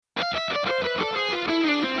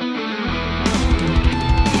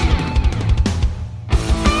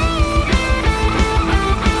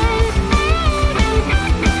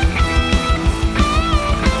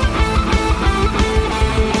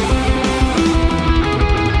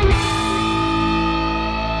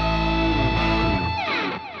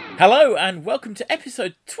Hello and welcome to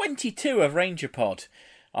episode 22 of Ranger Pod.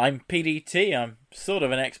 I'm PDT, I'm sort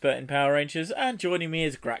of an expert in Power Rangers, and joining me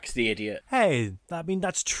is Grax the Idiot. Hey, I mean,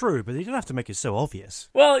 that's true, but you don't have to make it so obvious.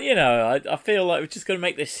 Well, you know, I feel like we're just going to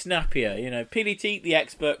make this snappier. You know, PDT the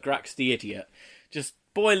expert, Grax the Idiot. Just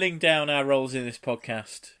boiling down our roles in this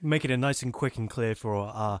podcast. Make it nice and quick and clear for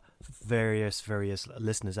our various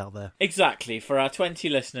listeners out there. Exactly, for our 20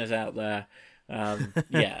 listeners out there.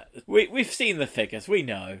 Yeah, we've seen the figures, we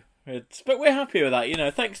know. But we're happy with that, you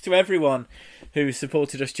know. Thanks to everyone who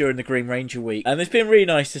supported us during the Green Ranger week. And it's been really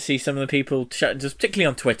nice to see some of the people chatting to us, particularly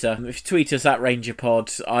on Twitter. If you tweet us at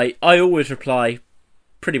RangerPod, I always reply,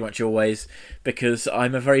 pretty much always, because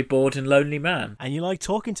I'm a very bored and lonely man. And you like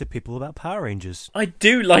talking to people about Power Rangers. I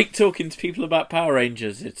do like talking to people about Power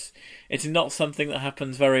Rangers. It's not something that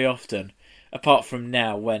happens very often, apart from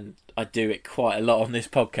now when I do it quite a lot on this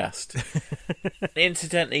podcast.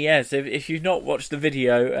 Incidentally, yes, if you've not watched the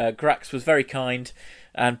video, Grax was very kind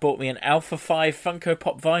and bought me an Alpha 5 Funko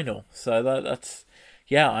Pop vinyl. So that's...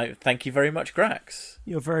 Yeah, I thank you very much, Grax.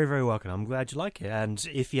 You're very, very welcome. I'm glad you like it. And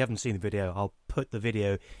if you haven't seen the video, I'll put the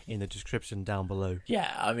video in the description down below.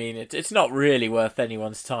 Yeah, I mean, it's not really worth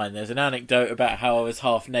anyone's time. There's an anecdote about how I was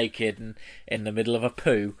half naked and in the middle of a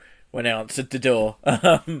poo when I answered the door.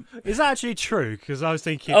 Is that actually true? Because I was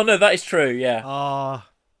thinking... Oh, no, that is true, yeah.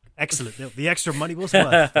 Excellent. The extra money was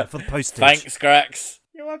worth it for the postage. Thanks, Grax.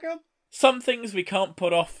 You're welcome. Some things we can't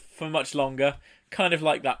put off for much longer, kind of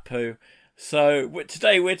like that poo. So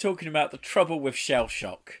today we're talking about the trouble with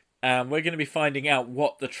Shellshock. And we're going to be finding out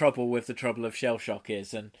what the trouble with the trouble of Shellshock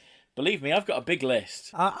is. And believe me, I've got a big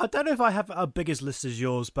list. I don't know if I have a biggest list as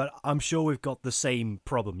yours, but I'm sure we've got the same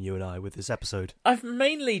problem, you and I, with this episode. I've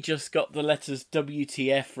mainly just got the letters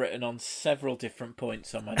WTF written on several different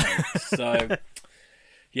points on my notes. So,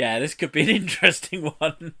 yeah, this could be an interesting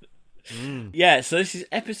one. Yeah, so this is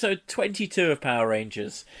episode 22 of Power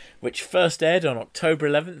Rangers, which first aired on October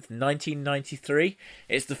 11th, 1993.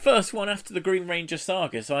 It's the first one after the Green Ranger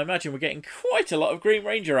saga, so I imagine we're getting quite a lot of Green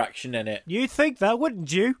Ranger action in it. You'd think that,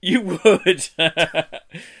 wouldn't you? You would.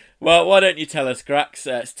 Well, why don't you tell us, Grax?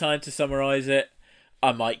 It's time to summarise it.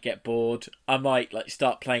 I might get bored. I might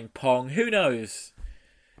start playing Pong. Who knows?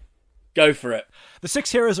 Go for it. The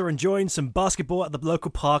six heroes are enjoying some basketball at the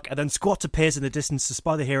local park, and then Squat appears in the distance to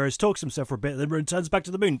spy the heroes, talks to himself for a bit, and then returns back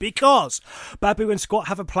to the moon because Babu and Squat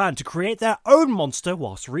have a plan to create their own monster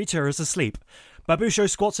whilst Rita is asleep. Babu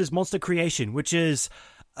shows Squat his monster creation, which is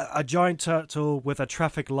a giant turtle with a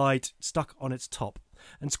traffic light stuck on its top.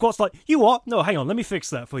 And Squat's like, you what? No, hang on, let me fix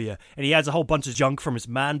that for you. And he adds a whole bunch of junk from his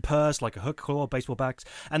man purse, like a hook claw, baseball bats,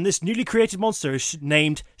 and this newly created monster is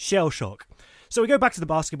named Shellshock. So we go back to the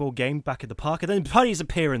basketball game back at the park, and then putties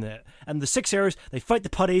appear in it. And the six heroes, they fight the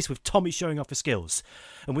putties with Tommy showing off his skills.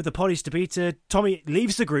 And with the putties defeated, Tommy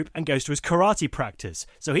leaves the group and goes to his karate practice.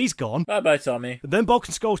 So he's gone. Bye-bye, Tommy. And then Bulk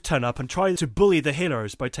and Skull turn up and try to bully the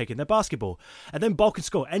heroes by taking their basketball. And then Bulk and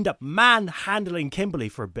Skull end up manhandling Kimberly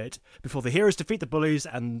for a bit before the heroes defeat the bullies,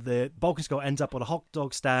 and the Bulk and Skull ends up on a hot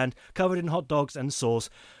dog stand covered in hot dogs and sauce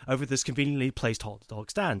over this conveniently placed hot dog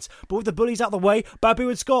stands. But with the bullies out of the way, Babu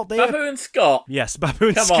and Scott... Babu and Scott? Yes, Babu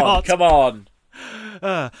and Scott. Come on.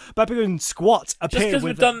 Babu and Squat appear just because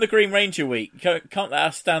we've done the Green Ranger week, can't let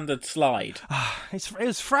our standard slide. It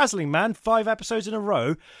was frazzling, man. 5 episodes in a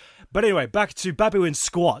row. But anyway, back to Babu and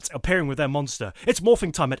Squat appearing with their monster. It's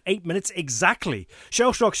morphing time at 8 minutes exactly.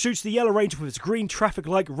 Shellshock shoots the Yellow Ranger with its green traffic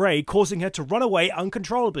light ray, causing her to run away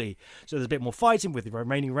uncontrollably. So there's a bit more fighting with the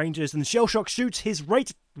remaining Rangers, and Shellshock shoots his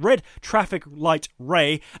red traffic light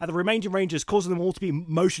ray at the remaining Rangers, causing them all to be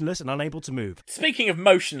motionless and unable to move. Speaking of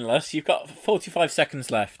motionless, you've got 45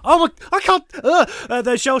 seconds left. Oh, I can't!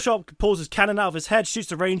 The Shellshock pulls his cannon out of his head, shoots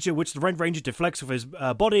the Ranger, which the Red Ranger deflects with his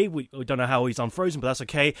body. We don't know how he's unfrozen, but that's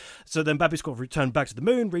okay. So then Babu Squad return back to the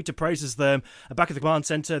moon. Rita praises them. Back at the command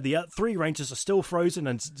center, the 3 Rangers are still frozen,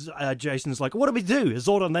 and Jason's like, what do we do?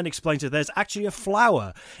 Zordon then explains that there's actually a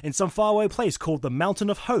flower in some faraway place called the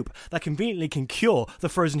Mountain of Hope that conveniently can cure the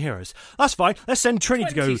frozen heroes. That's fine. Let's send Trini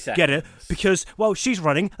to go get it because, well, she's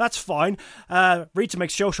running. That's fine. Rita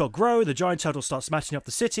makes Shellshock grow. The giant turtle starts smashing up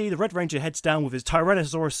the city. The Red Ranger heads down with his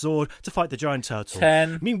Tyrannosaurus sword to fight the giant turtle.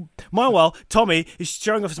 10. Meanwhile, Tommy is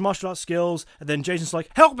showing off his martial arts skills, and then Jason's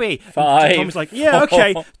like, help me! 5. Tommy's like, yeah,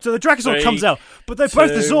 okay. So the Dracosaur comes out, but they're both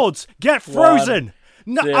the Zords. Get frozen!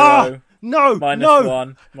 1, 0, no!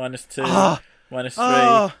 -1, -2,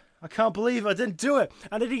 -3. I can't believe I didn't do it.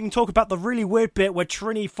 And I didn't even talk about the really weird bit where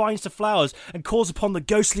Trini finds the flowers and calls upon the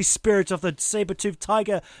ghostly spirit of the saber-toothed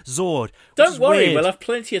tiger Zord. Don't worry, we'll have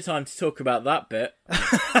plenty of time to talk about that bit.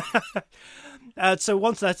 So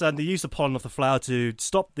once that's done, they use the pollen off the flower to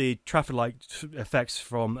stop the traffic light effects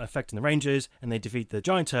from affecting the Rangers, and they defeat the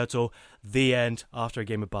giant turtle. The end, after a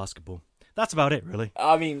game of basketball. That's about it, really.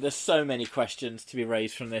 I mean, there's so many questions to be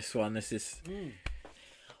raised from this one. This is...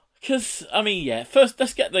 Because, I mean, yeah, first,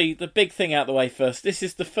 let's get the big thing out of the way first. This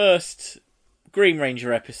is the first Green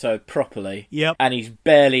Ranger episode properly. Yep. And he's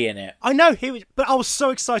barely in it. I know, but I was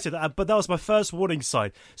so excited, but that was my first warning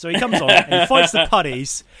sign. So he comes on, and he fights the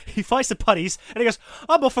putties. And he goes,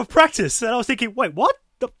 I'm off for practice. And I was thinking, wait, what?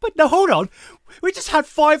 But no, hold on. We just had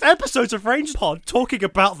 5 episodes of Ranger Pod talking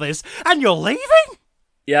about this, and you're leaving?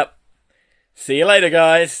 Yep. See you later,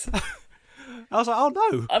 guys. I was like, oh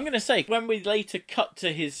no. I'm going to say, when we later cut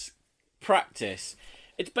to his practice,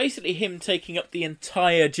 it's basically him taking up the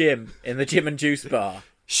entire gym in the Gym and Juice bar.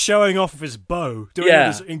 Showing off with his bow, doing all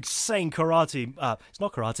this insane karate, it's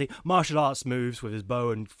not karate, martial arts moves with his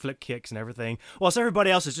bow and flip kicks and everything, whilst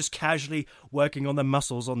everybody else is just casually working on their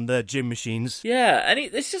muscles on their gym machines. Yeah, and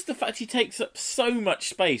it's just the fact he takes up so much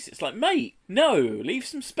space. It's like, mate, no, leave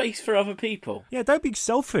some space for other people. Yeah, don't be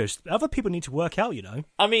selfish. Other people need to work out, you know.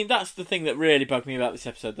 I mean, that's the thing that really bugged me about this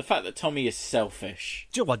episode, the fact that Tommy is selfish.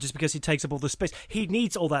 Do you know what? Just because he takes up all the space. He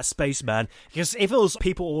needs all that space, man. Because if it was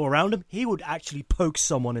people all around him, he would actually poke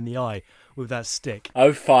someone in the eye with that stick.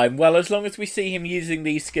 Oh, fine. Well, as long as we see him using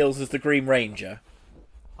these skills as the Green Ranger.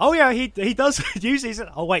 Oh, yeah, he does use these.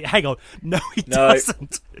 Oh, wait, hang on. No, he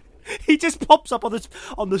doesn't. He just pops up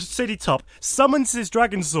on the city top, summons his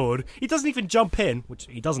dragon sword. He doesn't even jump in, which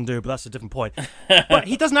he doesn't do, but that's a different point. But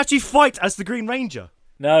he doesn't actually fight as the Green Ranger.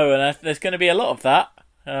 No, and there's going to be a lot of that.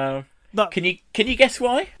 No. Can you guess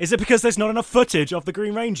why? Is it because there's not enough footage of the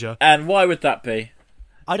Green Ranger? And why would that be?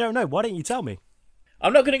 I don't know. Why don't you tell me?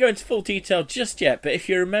 I'm not going to go into full detail just yet, but if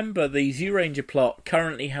you remember, the Zoo Ranger plot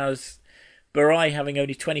currently has Barai having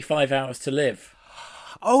only 25 hours to live.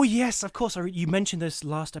 Oh, yes, of course. You mentioned this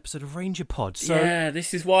last episode of Ranger Pod. So... Yeah,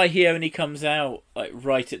 this is why he only comes out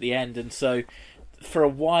right at the end, and so for a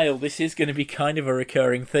while this is going to be kind of a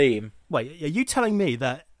recurring theme. Wait, are you telling me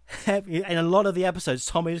that in a lot of the episodes,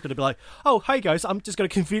 Tommy is going to be like, oh, hey guys, I'm just going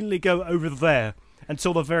to conveniently go over there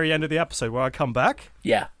until the very end of the episode where I come back?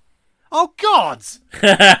 Yeah. Oh, God!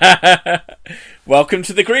 Welcome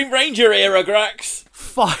to the Green Ranger era, Grax.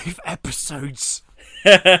 5 episodes.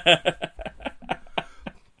 I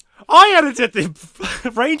edited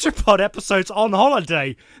the Ranger Pod episodes on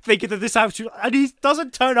holiday, thinking that this actually... And he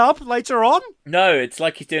doesn't turn up later on? No, it's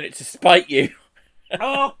like he's doing it to spite you.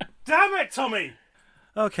 Oh, damn it, Tommy!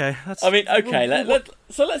 Okay, that's... I mean, okay,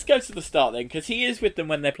 let's go to the start then, because he is with them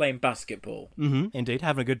when they're playing basketball. Mm-hmm, indeed,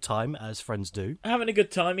 having a good time, as friends do. Having a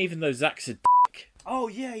good time, even though Zach's a dick. Oh,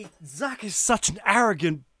 yeah, Zach is such an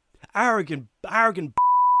arrogant in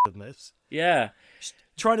this. Yeah.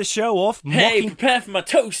 Trying to show off, Hey, prepare for my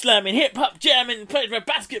toe slamming, hip hop jamming, play for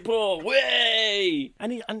basketball, way!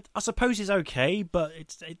 And I suppose he's okay, but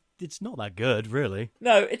it's not that good, really.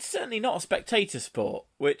 No, it's certainly not a spectator sport,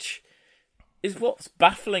 which is what's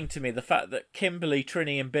baffling to me. The fact that Kimberly,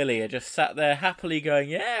 Trini, and Billy are just sat there happily going,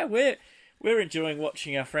 "Yeah, we're enjoying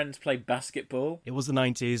watching our friends play basketball." It was the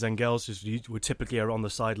 90s, and girls just were typically on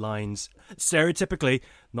the sidelines, stereotypically,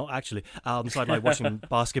 not actually, on the sideline watching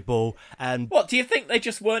basketball. And what, do you think they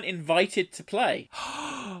just weren't invited to play?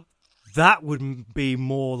 That would be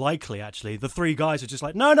more likely, actually. The 3 guys are just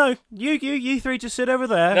like, no, you 3 just sit over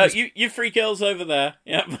there. No, you 3 girls over there.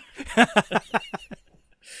 Yep.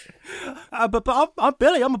 But I'm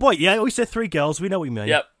Billy, I'm a boy. Yeah, we said 3 girls, we know what you mean.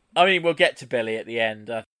 Yep. I mean, we'll get to Billy at the end.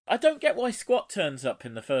 I don't get why Squat turns up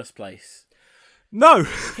in the first place. No!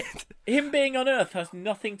 Him being on Earth has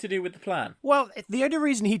nothing to do with the plan. Well, the only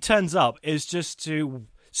reason he turns up is just to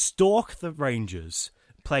stalk the Rangers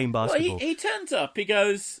playing basketball. Well, he turns up, he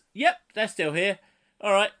goes, yep, they're still here.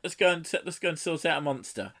 All right, let's go and sort out a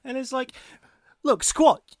monster. And it's like, look,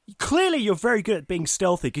 Squat, clearly you're very good at being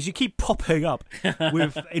stealthy because you keep popping up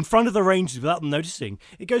in front of the Rangers without them noticing.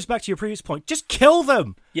 It goes back to your previous point. Just kill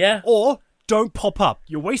them! Yeah. Or don't pop up.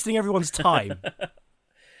 You're wasting everyone's time.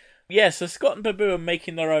 Yeah, so Scott and Babu are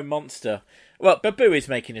making their own monster. Well, Babu is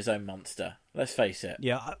making his own monster. Let's face it.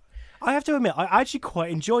 Yeah, I have to admit, I actually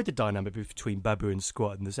quite enjoyed the dynamic between Babu and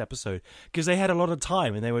Squat in this episode because they had a lot of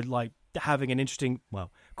time and they were like having an interesting,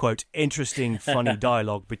 well, quote, interesting, funny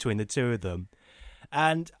dialogue between the two of them.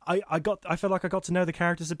 And I feel like I got to know the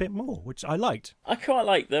characters a bit more, which I liked. I quite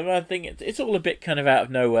like them. I think it's all a bit kind of out of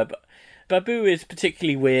nowhere, but Babu is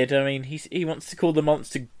particularly weird. I mean, he wants to call the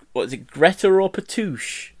monster, what is it, Greta or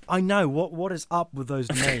Patouche? I know, what is up with those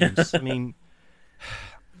names? I mean,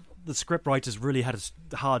 the scriptwriters really had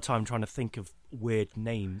a hard time trying to think of weird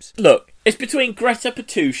names. Look, it's between Greta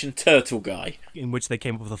Patouche and Turtle Guy. In which they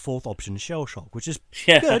came up with a fourth option, Shellshock, which is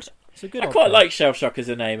Yeah. good. It's a good I option. quite like Shellshock as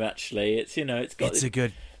a name, actually. It's, it's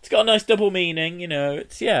got a nice double meaning,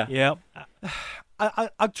 Yeah.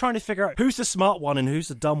 I'm trying to figure out who's the smart one and who's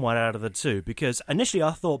the dumb one out of the two, because initially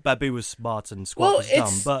I thought Babu was smart and Squat was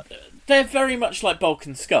dumb, but they're very much like Bulk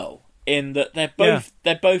and Skull in that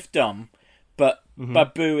they're both dumb, but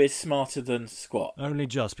Babu is smarter than Squat. only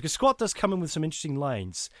just because Squat does come in with some interesting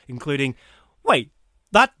lines, including, "Wait,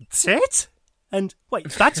 that's it?" And "Wait,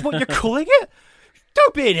 that's what you're calling it?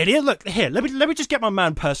 Don't be an idiot. Look here, let me just get my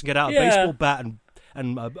man purse and get out a baseball bat and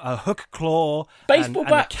a hook claw, baseball and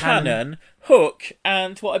bat, a cannon, hook,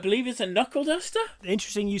 and what I believe is a knuckle duster."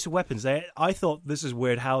 Interesting use of weapons. I thought this is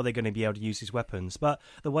weird. How are they going to be able to use these weapons? But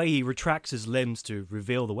the way he retracts his limbs to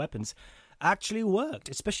reveal the weapons actually worked,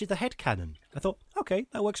 especially the head cannon. I thought, okay,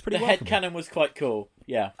 that works pretty well. The head cannon was quite cool.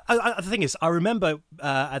 Yeah. The thing is, I remember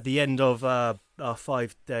at the end of our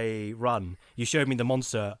 5-day run, you showed me the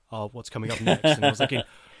monster of what's coming up next, and I was thinking,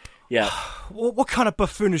 yeah, what kind of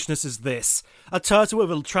buffoonishness is this? A turtle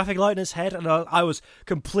with a traffic light in its head? And I was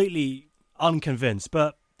completely unconvinced,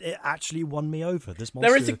 but it actually won me over. This monster.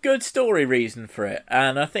 There is a good story reason for it,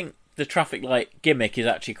 and I think the traffic light gimmick is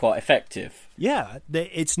actually quite effective. Yeah,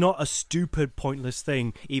 it's not a stupid, pointless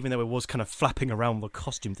thing, even though it was kind of flapping around with the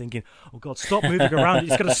costume, thinking, "Oh God, stop moving around,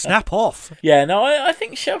 it's going to snap off." Yeah, no, I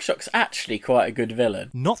think Shellshock's actually quite a good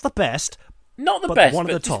villain. Not the best. Not the best, one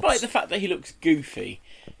but of the tops. Despite the fact that he looks goofy,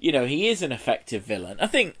 he is an effective villain. I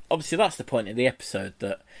think, obviously, that's the point of the episode,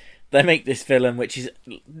 that they make this villain, which is,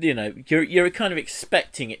 you're kind of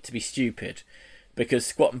expecting it to be stupid, because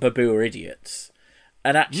Squat and Babu are idiots.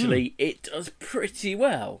 And actually, it does pretty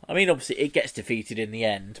well. I mean, obviously, it gets defeated in the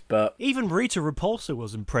end, but... Even Rita Repulsa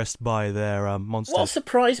was impressed by their monsters. What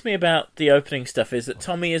surprised me about the opening stuff is that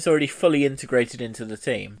Tommy is already fully integrated into the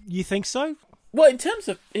team. You think so? Well, in terms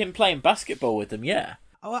of him playing basketball with them, yeah.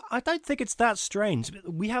 Oh, I don't think it's that strange.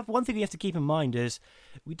 One thing we have to keep in mind is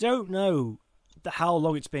we don't know how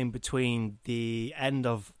long it's been between the end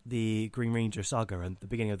of the Green Ranger saga and the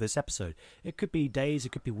beginning of this episode. It could be days,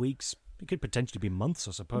 it could be weeks, it could potentially be months,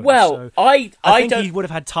 I suppose. Well, so I think don't... he would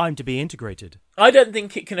have had time to be integrated. I don't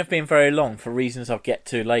think it can have been very long for reasons I'll get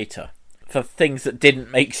to later. For things that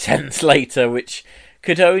didn't make sense later, which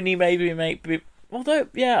could only maybe make... Although,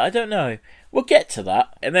 yeah, I don't know. We'll get to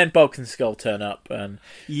that. And then Bulk and Skull turn up and...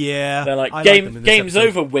 Yeah. They're like, game's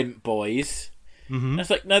over, wimp boys. Mm-hmm. And it's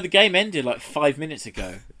like, no, the game ended like 5 minutes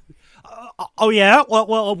ago. Oh yeah,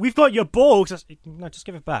 well, we've got your ball. No, just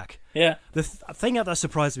give it back. Yeah. The thing that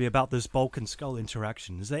surprised me about this Bulk and Skull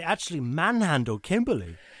interaction is they actually manhandled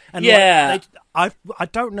Kimberly. And yeah, I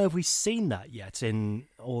don't know if we've seen that yet in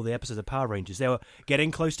all the episodes of Power Rangers. They were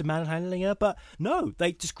getting close to manhandling her, but no,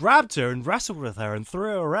 they just grabbed her and wrestled with her and threw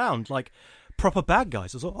her around like proper bad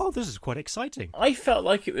guys. I thought, oh, this is quite exciting. I felt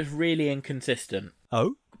like it was really inconsistent.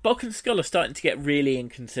 Oh? Bulk and Skull are starting to get really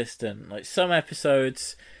inconsistent. Like some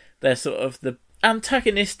episodes, they're sort of the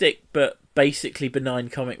antagonistic but basically benign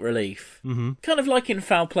comic relief. Mm-hmm. Kind of like in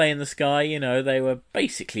Foul Play in the Sky, they were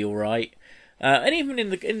basically all right. And even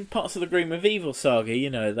in parts of the Groom of Evil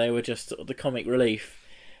saga, they were just sort of the comic relief.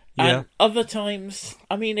 Yeah. And other times,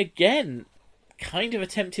 I mean, again, kind of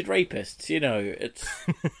attempted rapists, it's...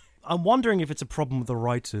 I'm wondering if it's a problem with the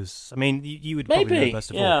writers. I mean, you would probably know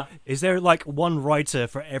best of all. Is there like one writer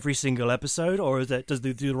for every single episode, or do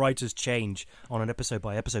the writers change on an episode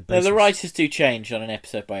by episode basis? No, the writers do change on an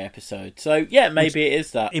episode by episode. So yeah, maybe it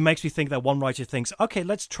is that. It makes me think that one writer thinks, okay,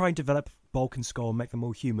 let's try and develop Bulk and Skull and make them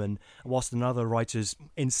more human, whilst another writer's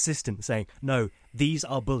insistent, saying, no, these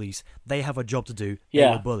are bullies. They have a job to do. They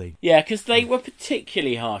will bully. Yeah, because they were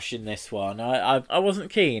particularly harsh in this one. I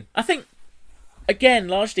wasn't keen. I think. Again,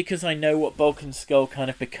 largely because I know what Bulk and Skull kind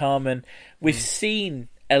of become, and we've seen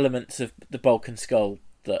elements of the Bulk and Skull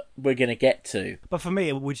that we're going to get to. But for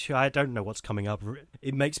me, which I don't know what's coming up,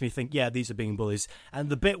 it makes me think, yeah, these are being bullies. And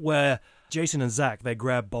the bit where Jason and Zach, they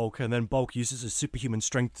grab Bulk, and then Bulk uses his superhuman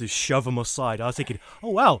strength to shove him aside. I was thinking, oh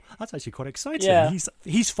wow, that's actually quite exciting. Yeah.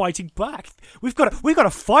 He's fighting back. We've got a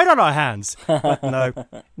fight on our hands. But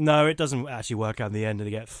no, it doesn't actually work out in the end, and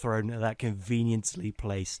they get thrown at that conveniently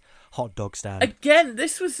placed hot dog stand. Again,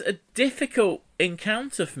 this was a difficult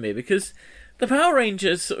encounter for me because the Power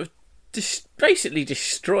Rangers sort of basically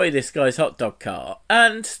destroy this guy's hot dog cart,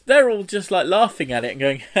 and they're all just like laughing at it and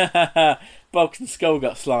going, ha ha ha, Bulk and Skull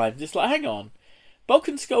got slimed. Just like, hang on, Bulk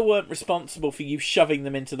and Skull weren't responsible for you shoving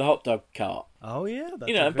them into the hot dog cart. Oh, yeah. That's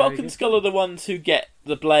You know, Bulk and Skull are the ones who get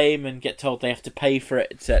the blame and get told they have to pay for it,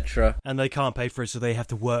 etc. And they can't pay for it, so they have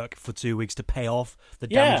to work for 2 weeks to pay off the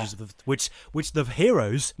damages, which the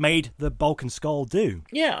heroes made the Bulk and Skull do.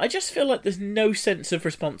 Yeah, I just feel like there's no sense of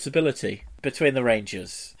responsibility between the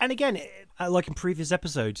Rangers. And again, like in previous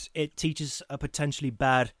episodes, it teaches a potentially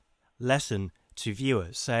bad lesson to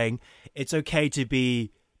viewers, saying it's okay to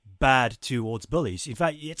be bad towards bullies. In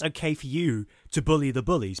fact, it's okay for you to bully the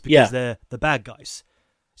bullies because they're the bad guys.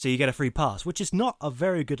 So you get a free pass, which is not a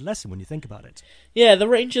very good lesson when you think about it. Yeah, the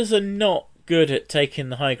Rangers are not good at taking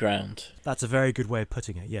the high ground. That's a very good way of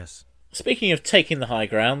putting it, yes. Speaking of taking the high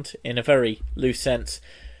ground, in a very loose sense,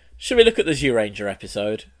 should we look at the Zoo Ranger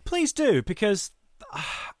episode? Please do, because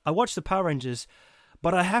I watched the Power Rangers,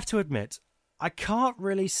 but I have to admit, I can't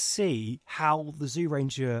really see how the Zoo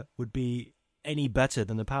Ranger would be any better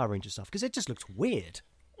than the Power Ranger stuff, because it just looks weird.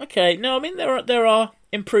 Okay, no, I mean, there are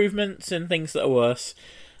improvements and things that are worse.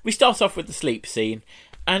 We start off with the sleep scene,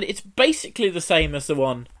 and it's basically the same as the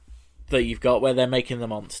one that you've got where they're making the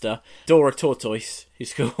monster. Dora Tortoise,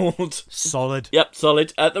 who's called. Solid. Yep,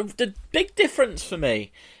 solid. The big difference for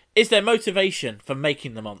me is their motivation for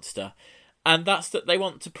making the monster, and that's that they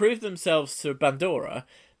want to prove themselves to Bandora,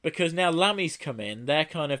 because now Lammy's come in, they're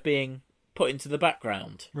kind of being put into the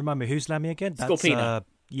background. Remind me, who's Lammy again? Scorpina.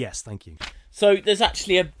 Yes, thank you. So there's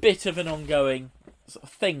actually a bit of an ongoing sort of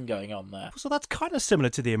thing going on there. So that's kind of similar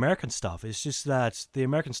to the American stuff. It's just that the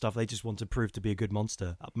American stuff, they just want to prove to be a good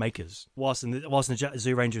monster makers, whilst in the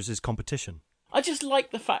Zoo Rangers is competition. I just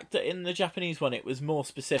like the fact that in the Japanese one it was more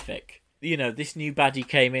specific. You know, this new baddie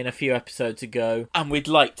came in a few episodes ago, and we'd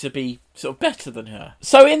like to be sort of better than her.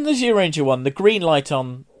 So in the Zoo Ranger one, the green light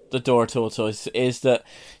on the Dora Tortoise is that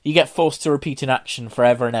you get forced to repeat an action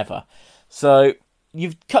forever and ever. So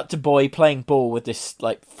you've cut to Boy playing ball with this,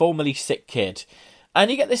 like, formerly sick kid,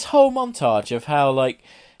 and you get this whole montage of how, like,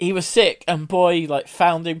 he was sick and Boy, like,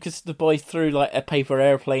 found him because the boy threw, like, a paper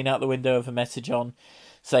airplane out the window with a message on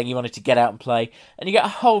saying he wanted to get out and play, and you get a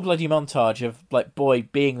whole bloody montage of, like, Boy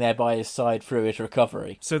being there by his side through his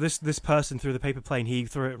recovery. So this person threw the paper plane, he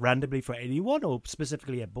threw it randomly for anyone, or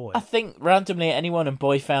specifically at Boy? I think randomly at anyone, and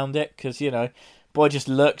Boy found it, because, you know, Boy just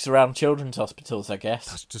lurks around children's hospitals, I guess.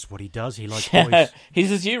 That's just what he does, he likes boys.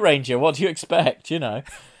 He's a Zoo Ranger, what do you expect, you know?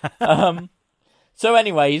 So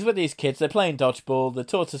anyway, he's with these kids, they're playing dodgeball, the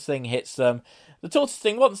tortoise thing hits them. The tortoise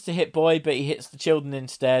thing wants to hit Boy, but he hits the children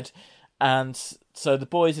instead, and so the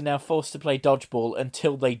boys are now forced to play dodgeball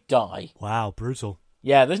until they die. Wow, brutal.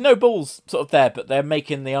 Yeah, there's no balls sort of there, but they're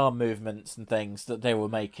making the arm movements and things that they were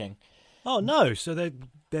making. Oh no, so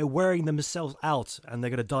they're wearing themselves out and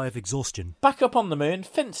they're going to die of exhaustion. Back up on the moon,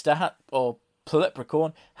 Finster, or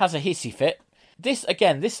Polypricorn, has a hissy fit. This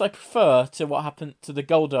I prefer to what happened to the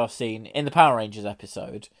Goldar scene in the Power Rangers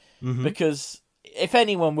episode, because if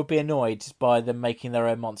anyone would be annoyed by them making their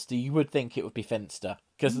own monster, you would think it would be Finster,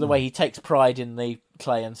 because of the way he takes pride in the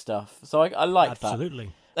clay and stuff. So I like that.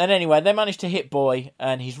 Absolutely. And anyway, they managed to hit Boy,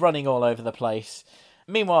 and he's running all over the place.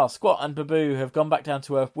 Meanwhile, Squat and Baboo have gone back down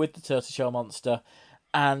to Earth with the Turtleshell monster,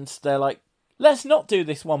 and they're like, let's not do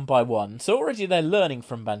this one by one. So already they're learning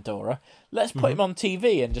from Bandora. Let's put him on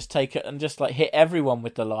TV and just take it and just like hit everyone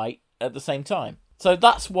with the light at the same time. So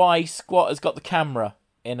that's why Squat has got the camera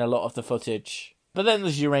in a lot of the footage. But then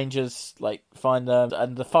the Zoo Rangers like find them,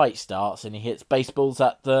 and the fight starts, and he hits baseballs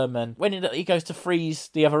at them. And when he goes to freeze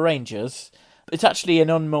the other Rangers, it's actually an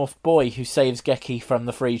unmorphed Boy who saves Geki from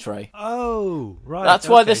the freeze ray. Oh, right. That's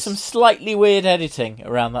why there's some slightly weird editing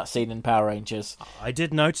around that scene in Power Rangers. I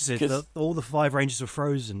did notice it. All the 5 Rangers were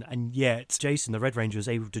frozen, and yet Jason, the Red Ranger, was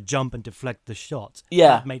able to jump and deflect the shot.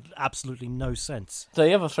 Yeah. That made absolutely no sense. So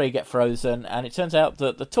the other 3 get frozen, and it turns out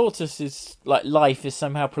that the tortoise's life is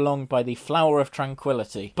somehow prolonged by the Flower of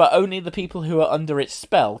Tranquility. But only the people who are under its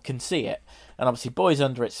spell can see it. And obviously Boy's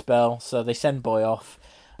under its spell, so they send Boy off.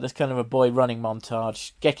 There's kind of a Boy running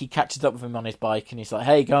montage. Geki catches up with him on his bike, and he's like,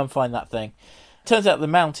 hey, go and find that thing. Turns out the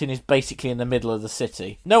mountain is basically in the middle of the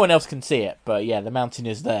city. No one else can see it, but yeah, the mountain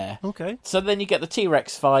is there. Okay. So then you get the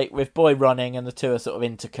T-Rex fight with Boy running, and the two are sort of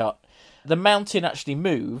intercut. The mountain actually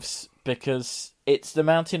moves because it's the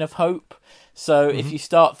Mountain of Hope. So if you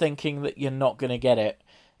start thinking that you're not going to get it,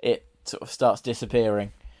 it sort of starts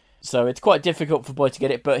disappearing. So it's quite difficult for Boy to get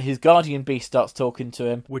it, but his guardian beast starts talking to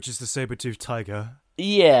him. Which is the saber-toothed tiger.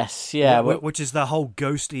 Yes, yeah. Which is the whole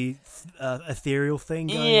ghostly, ethereal thing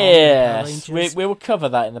going on. Yes, we will cover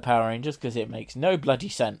that in the Power Rangers because it makes no bloody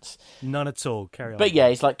sense. None at all. Carry on. But yeah,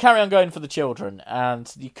 he's like, carry on going for the children.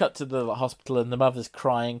 And you cut to the hospital and the mother's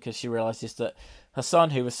crying because she realises that her son,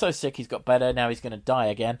 who was so sick he's got better, now he's going to die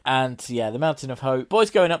again. And yeah, the Mountain of Hope. Boy's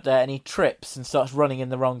going up there and he trips and starts running in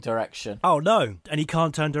the wrong direction. Oh no, and he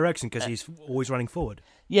can't turn direction because he's always running forward.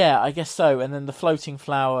 Yeah, I guess so. And then the floating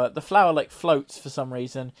flower, the flower like floats for some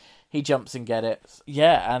reason. He jumps and get it.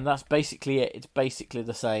 Yeah, and that's basically it. It's basically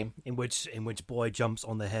the same. In which Boy jumps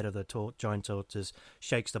on the head of the giant tortoise,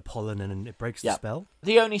 shakes the pollen, and it breaks the spell.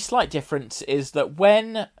 The only slight difference is that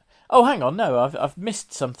when... Oh, hang on, no, I've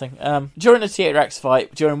missed something. During the Theatre X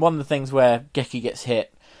fight, during one of the things where Geki gets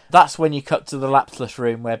hit, that's when you cut to the Lapsless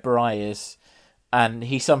room where Barai is, and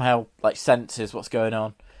he somehow like senses what's going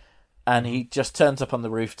on, and he just turns up on the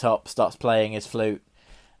rooftop, starts playing his flute,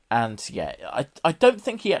 and yeah, I don't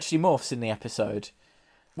think he actually morphs in the episode,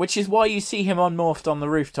 which is why you see him unmorphed on the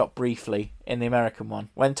rooftop briefly in the American one.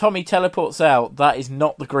 When Tommy teleports out, that is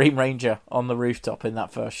not the Green Ranger on the rooftop in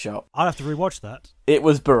that first shot. I'll have to rewatch that. It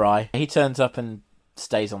was Barai. He turns up and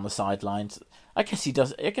stays on the sidelines. I guess he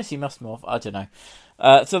does. I guess he must morph. I don't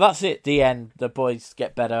know. So that's it. The end. The boys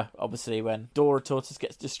get better, obviously, when Dora Tortoise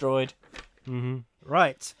gets destroyed. Mm-hmm.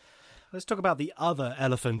 Right. Let's talk about the other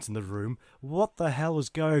elephant in the room. What the hell is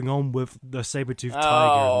going on with the saber-toothed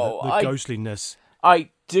tiger and the ghostliness? I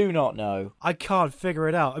do not know. I can't figure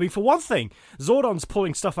it out. I mean, for one thing, Zordon's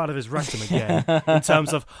pulling stuff out of his rectum again in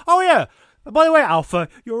terms of, oh yeah, by the way, Alpha,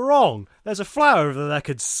 you're wrong. There's a flower over there that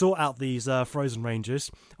could sort out these frozen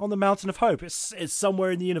rangers on the Mountain of Hope. It's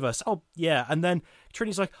somewhere in the universe. Oh, yeah. And then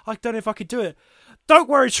Trini's like, I don't know if I could do it. Don't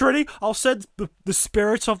worry, Trini. I'll send the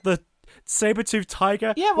spirit of the saber-toothed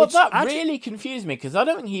tiger. Yeah, well, that really confused me, because I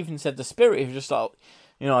don't think he even said the spirit. He was just like...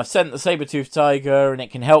 I've sent the saber-toothed tiger and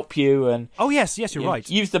it can help you. And oh, yes, you're right.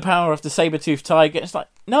 Use the power of the saber-toothed tiger. It's like,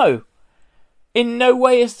 no. In no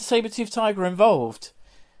way is the saber-toothed tiger involved.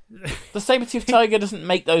 The saber-toothed tiger doesn't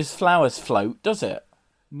make those flowers float, does it?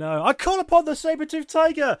 No. I call upon the saber-toothed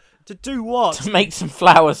tiger to do what? To make some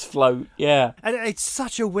flowers float, yeah. And it's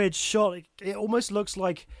such a weird shot. It almost looks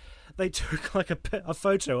like they took like a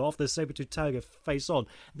photo of the saber-toothed tiger face on, and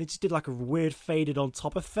they just did like a weird faded on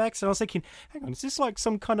top effects. And I was thinking, hang on, is this like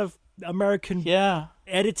some kind of American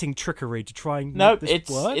editing trickery to try and make this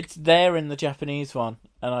work? It's there in the Japanese one,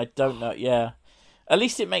 and I don't know. Yeah, at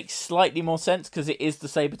least it makes slightly more sense because it is the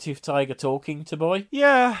saber-toothed tiger talking to Boy.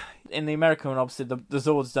 Yeah. In the American one, obviously the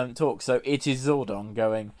Zords don't talk, so it is Zordon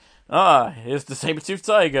going, here's the saber-toothed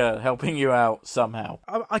tiger helping you out somehow.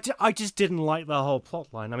 I just didn't like the whole plot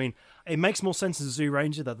line. I mean, it makes more sense in Zoo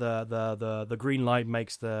Ranger that the green light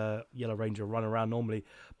makes the Yellow Ranger run around normally,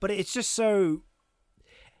 but it's just so...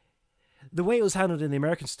 The way it was handled in the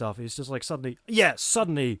American stuff is just like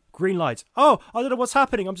suddenly, green light. Oh, I don't know what's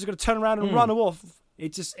happening. I'm just going to turn around and run off.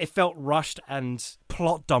 It felt rushed and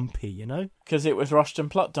plot dumpy, you know? Because it was rushed and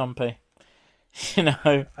plot dumpy. You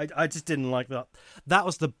know, I just didn't like that. That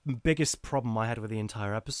was the biggest problem I had with the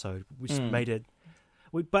entire episode, which made it.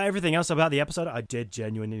 But everything else about the episode, I did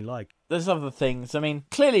genuinely like. There's other things. I mean,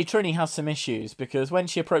 clearly Trini has some issues because when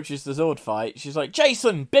she approaches the Zord fight, she's like,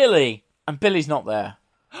 "Jason, Billy," and Billy's not there.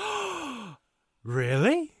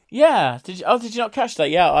 Really? Yeah. Did you not catch that?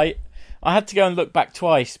 Yeah, I had to go and look back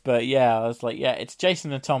twice, but yeah, I was like, yeah, it's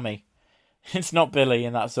Jason and Tommy. It's not Billy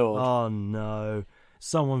in that Zord. Oh no!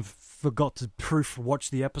 Someone forgot to watch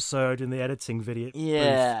the episode in the editing video.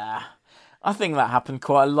 Yeah, I think that happened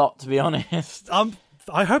quite a lot, to be honest.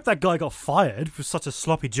 I hope that guy got fired for such a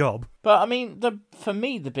sloppy job. But I mean, for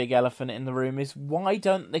me, the big elephant in the room is why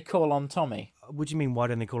don't they call on Tommy? What do you mean, why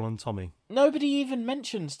don't they call on Tommy? Nobody even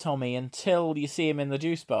mentions Tommy until you see him in the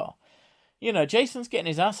juice bar. You know, Jason's getting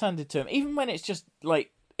his ass handed to him, even when it's just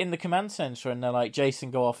like in the command center and they're like, Jason,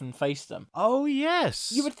 go off and face them. Oh,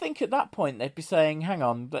 yes. You would think at that point they'd be saying, hang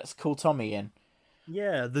on, let's call Tommy in.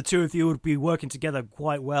 Yeah, the two of you would be working together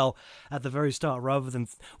quite well at the very start rather than...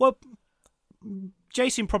 Well,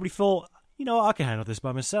 Jason probably thought, you know, I can handle this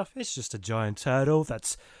by myself. It's just a giant turtle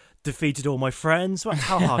that's defeated all my friends.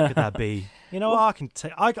 How hard could that be? You know,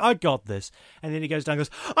 I got this. And then he goes down and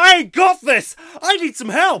goes, I ain't got this! I need some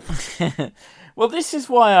help! Well, this is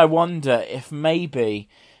why I wonder if maybe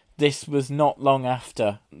this was not long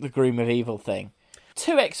after the Groom of Evil thing.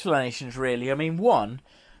 Two explanations, really. I mean, one,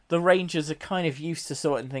 the Rangers are kind of used to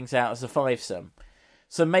sorting things out as a fivesome.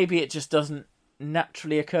 So maybe it just doesn't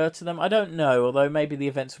naturally occur to them. I don't know, although maybe the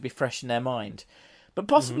events will be fresh in their mind. But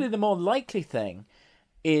possibly the more likely thing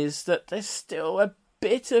is that there's still a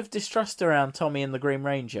bit of distrust around Tommy and the Green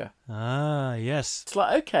Ranger. Ah, yes. It's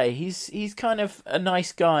like, okay, he's kind of a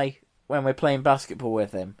nice guy when we're playing basketball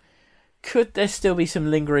with him. Could there still be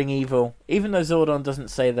some lingering evil, even though Zordon doesn't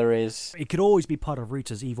say there is? It could always be part of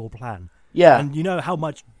Rita's evil plan. Yeah. And you know how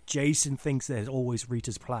much Jason thinks there's always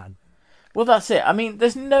Rita's plan. Well, that's it. I mean,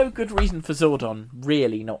 there's no good reason for Zordon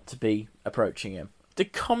really not to be approaching him. The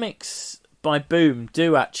comics by Boom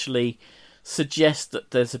do actually suggest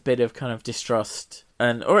that there's a bit of kind of distrust,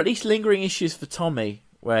 or at least lingering issues for Tommy,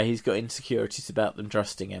 where he's got insecurities about them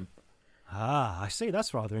trusting him. Ah, I see.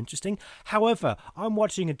 That's rather interesting. However, I'm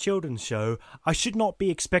watching a children's show. I should not be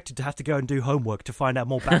expected to have to go and do homework to find out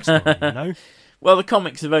more backstory, you know? Well, the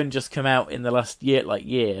comics have only just come out in the last year,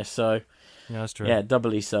 so... Yeah, that's true. Yeah,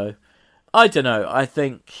 doubly so. I don't know. I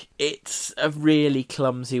think it's a really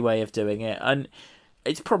clumsy way of doing it, and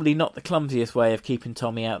it's probably not the clumsiest way of keeping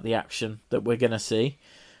Tommy out of the action that we're going to see,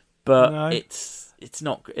 but no. It's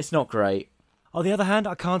not great. On the other hand,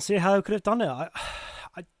 I can't see how they could have done it.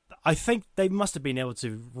 I think they must have been able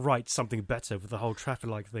to write something better with the whole traffic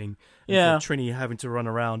light thing. Yeah. Trini having to run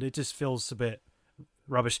around, it just feels a bit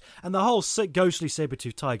rubbish. And the whole ghostly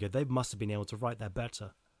saber-toothed tiger, they must have been able to write that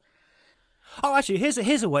better. Oh, actually,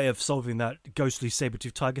 here's a way of solving that ghostly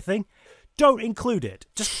saber-toothed tiger thing. Don't include it.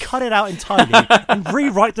 Just cut it out entirely and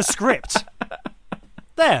rewrite the script.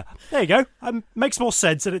 There you go. Makes more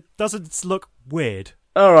sense and it doesn't look weird.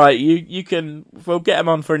 All right, we'll get them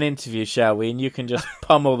on for an interview, shall we? And you can just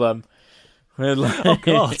pummel them. Oh,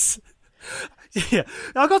 God. Yeah,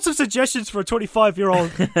 I've got some suggestions for a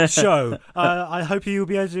 25-year-old show. I hope you'll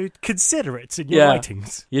be able to consider it in your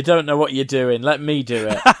writings. You don't know what you're doing. Let me do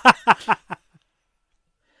it.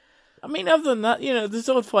 I mean, other than that, the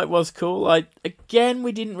Zord fight was cool.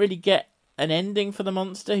 We didn't really get an ending for the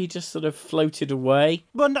monster. He just sort of floated away.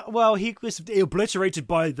 Well, he was obliterated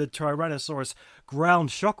by the Tyrannosaurus ground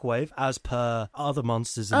shockwave, as per other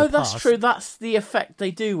monsters in the past. Oh, that's true. That's the effect they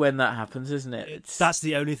do when that happens, isn't it? That's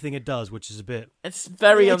the only thing it does, which is a bit... It's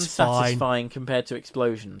very unsatisfying compared to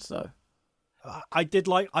explosions, though.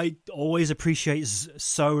 I always appreciate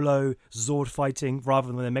solo Zord fighting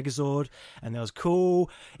rather than the Megazord, and that was cool.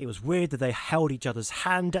 It was weird that they held each other's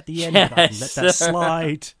hand at the end and let that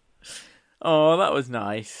slide. Oh, that was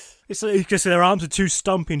nice. It's because their arms are too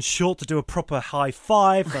stumpy and short to do a proper high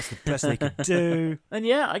five. That's the best they could do. And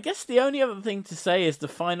yeah, I guess the only other thing to say is the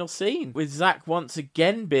final scene, with Zack once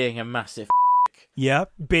again being a massive Yeah,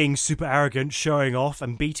 being super arrogant, showing off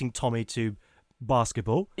and beating Tommy to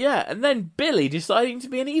basketball. Yeah, and then Billy deciding to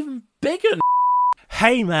be an even bigger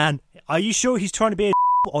Hey man, are you sure he's trying to be a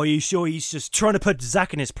or are you sure he's just trying to put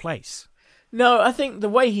Zack in his place? No, I think the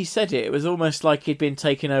way he said it was almost like he'd been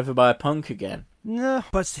taken over by a punk again. No,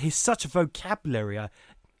 but he's such a vocabulary.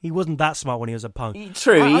 He wasn't that smart when he was a punk.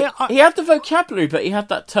 True, he had the vocabulary, but he had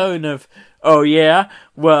that tone of, oh yeah,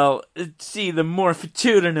 well, see, the more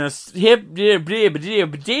fortuitous... No,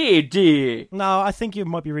 I think you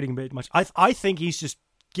might be reading a bit much. I think he's just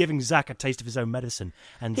giving Zack a taste of his own medicine.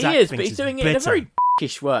 And he Zack is, thinks but he's doing bitter. it in a very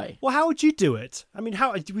ish way. Well, how would you do it? I mean,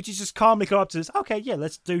 how would you just calmly go up to this? Okay, yeah,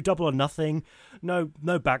 let's do double or nothing. No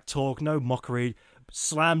back talk, no mockery.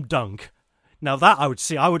 Slam dunk. Now that I would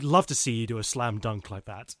see. I would love to see you do a slam dunk like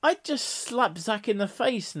that. I'd just slap Zack in the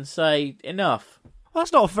face and say, enough. Well,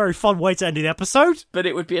 that's not a very fun way to end the episode. But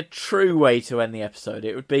it would be a true way to end the episode.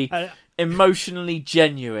 It would be emotionally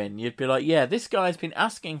genuine. You'd be like, yeah, this guy's been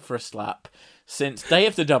asking for a slap since Day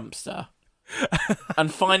of the Dumpster.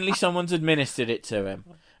 And finally someone's administered it to him.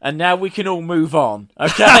 And now we can all move on,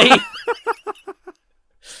 okay?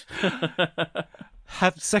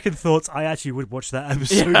 Have second thoughts, I actually would watch that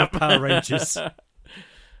episode of Power Rangers.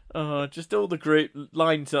 Just all the group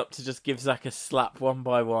lines up to just give Zack a slap one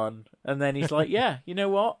by one. And then he's like, yeah, you know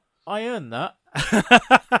what? I earned that.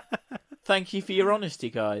 Thank you for your honesty,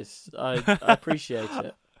 guys. I appreciate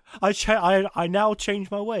it. I now change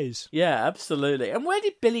my ways. Yeah, absolutely. And where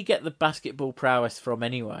did Billy get the basketball prowess from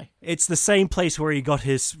anyway? It's the same place where he got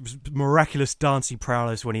his miraculous dancing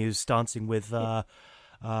prowess when he was dancing with that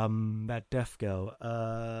deaf girl,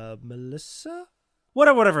 Melissa?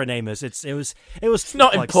 Whatever her name is. It was it's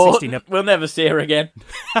not like important. We'll never see her again.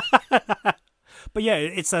 But yeah,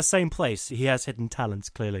 it's that same place. He has hidden talents,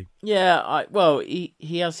 clearly. Yeah,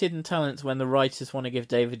 he has hidden talents when the writers want to give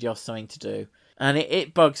David Yost something to do. And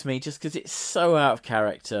it bugs me just because it's so out of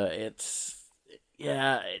character.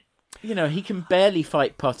 He can barely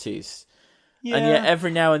fight putties. Yeah. And yet every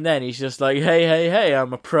now and then he's just like, hey,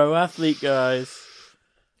 I'm a pro athlete, guys.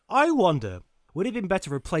 I wonder, would it have been better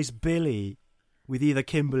to replace Billy with either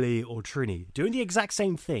Kimberly or Trini, doing the exact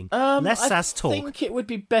same thing? Less sass talk. I think it would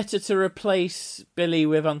be better to replace Billy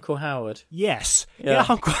with Uncle Howard. Yes. Yeah,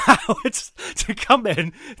 Uncle Howard to come in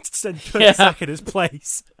and put Zack in his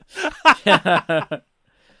place.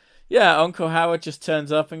 Yeah, Uncle Howard just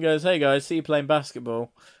turns up and goes, hey guys, see you playing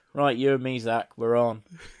basketball. Right, you and me, Zack, we're on.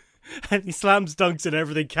 And he slams dunks and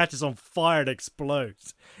everything catches on fire and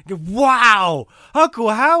explodes. You go, wow! Uncle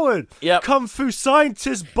Howard! Yep. Kung Fu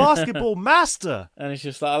scientist, basketball master! And it's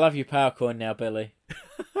just like, I love your power coin now, Billy.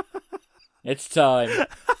 It's time.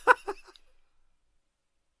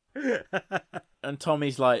 And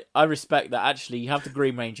Tommy's like, I respect that. Actually, you have the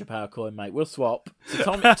Green Ranger power coin, mate. We'll swap. So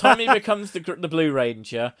Tommy becomes the Blue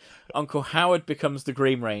Ranger. Uncle Howard becomes the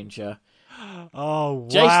Green Ranger. Oh, wow.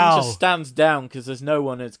 Jason just stands down because there's no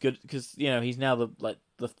one as good, because, you know, he's now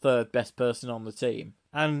the third best person on the team.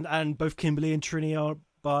 And both Kimberly and Trini are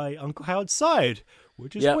by Uncle Howard's side,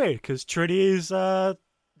 which is weird because Trini is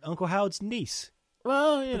Uncle Howard's niece.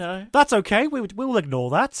 Well, you know, that's okay. We'll ignore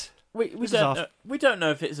that. We don't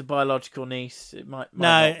know if it's a biological niece. It might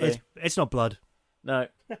no, not be. It's not blood. No.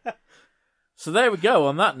 So there we go.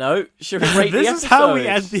 On that note, should we rate the episode? This is how we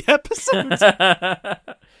end the episode.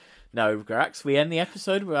 No, Grax, we end the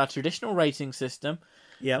episode with our traditional rating system.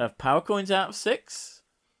 Of power coins out of 6.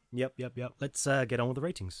 Yep. Let's get on with the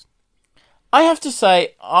ratings. I have to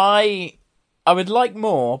say, I would like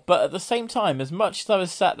more, but at the same time, as much as I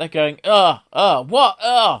was sat there going, what?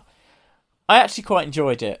 I actually quite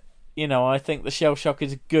enjoyed it. You know, I think the Shellshock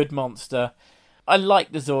is a good monster. I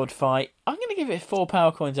like the Zord fight. I'm going to give it 4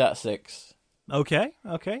 power coins out of 6. Okay.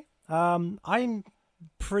 I'm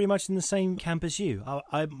pretty much in the same camp as you.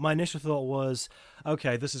 My initial thought was,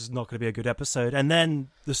 okay, this is not going to be a good episode. And then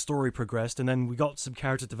the story progressed, and then we got some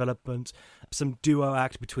character development, some duo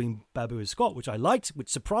act between Babu and Scott, which I liked, which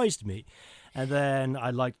surprised me. And then I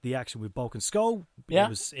liked the action with Bulk and Skull. Yeah. It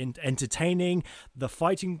was entertaining. The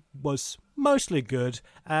fighting was mostly good.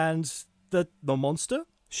 And the monster,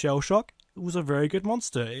 Shellshock, was a very good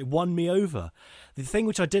monster. It won me over. The thing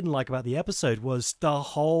which I didn't like about the episode was the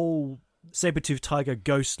whole saber-toothed tiger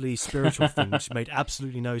ghostly spiritual thing, which made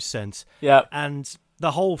absolutely no sense. Yeah. And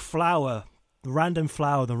the whole the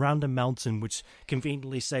random mountain, which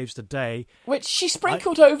conveniently saves the day. Which she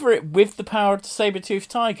sprinkled over it with the power of the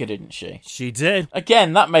saber-toothed tiger, didn't she? She did.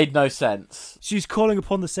 Again, that made no sense. She's calling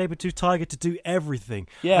upon the saber-toothed tiger to do everything.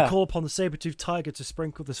 Yeah. I call upon the saber-toothed tiger to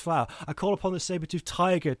sprinkle this flower. I call upon the saber-toothed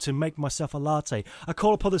tiger to make myself a latte. I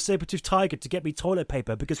call upon the saber-toothed tiger to get me toilet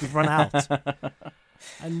paper because we've run out.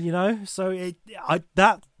 And, you know, so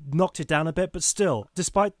that knocked it down a bit, but still,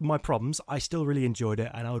 despite my problems, I still really enjoyed it,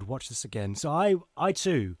 and I would watch this again. So I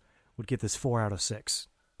too would give this 4 out of 6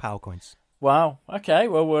 power coins. Wow. Okay.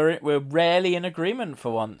 Well, we're rarely in agreement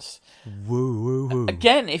for once. Woo.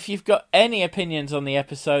 Again, if you've got any opinions on the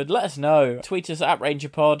episode, let us know. Tweet us at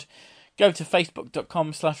RangerPod. Go to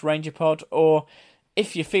facebook.com/RangerPod, or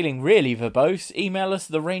if you're feeling really verbose, email us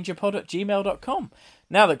therangerpod@gmail.com.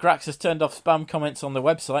 Now that Grax has turned off spam comments on the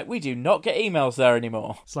website, we do not get emails there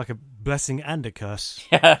anymore. It's like a blessing and a curse.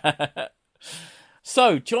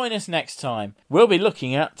 So, join us next time. We'll be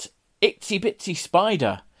looking at Itsy Bitsy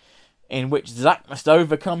Spider, in which Zack must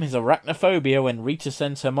overcome his arachnophobia when Rita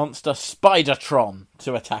sends her monster Spidertron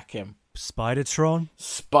to attack him. Spidertron?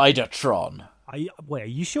 Spidertron. Are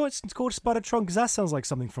you sure it's called Spidertron? Because that sounds like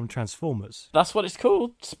something from Transformers. That's what it's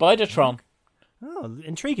called, Spidertron. Oh,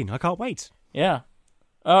 intriguing. I can't wait. Yeah.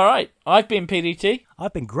 All right. I've been PDT.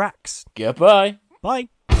 I've been Grax. Goodbye. Bye.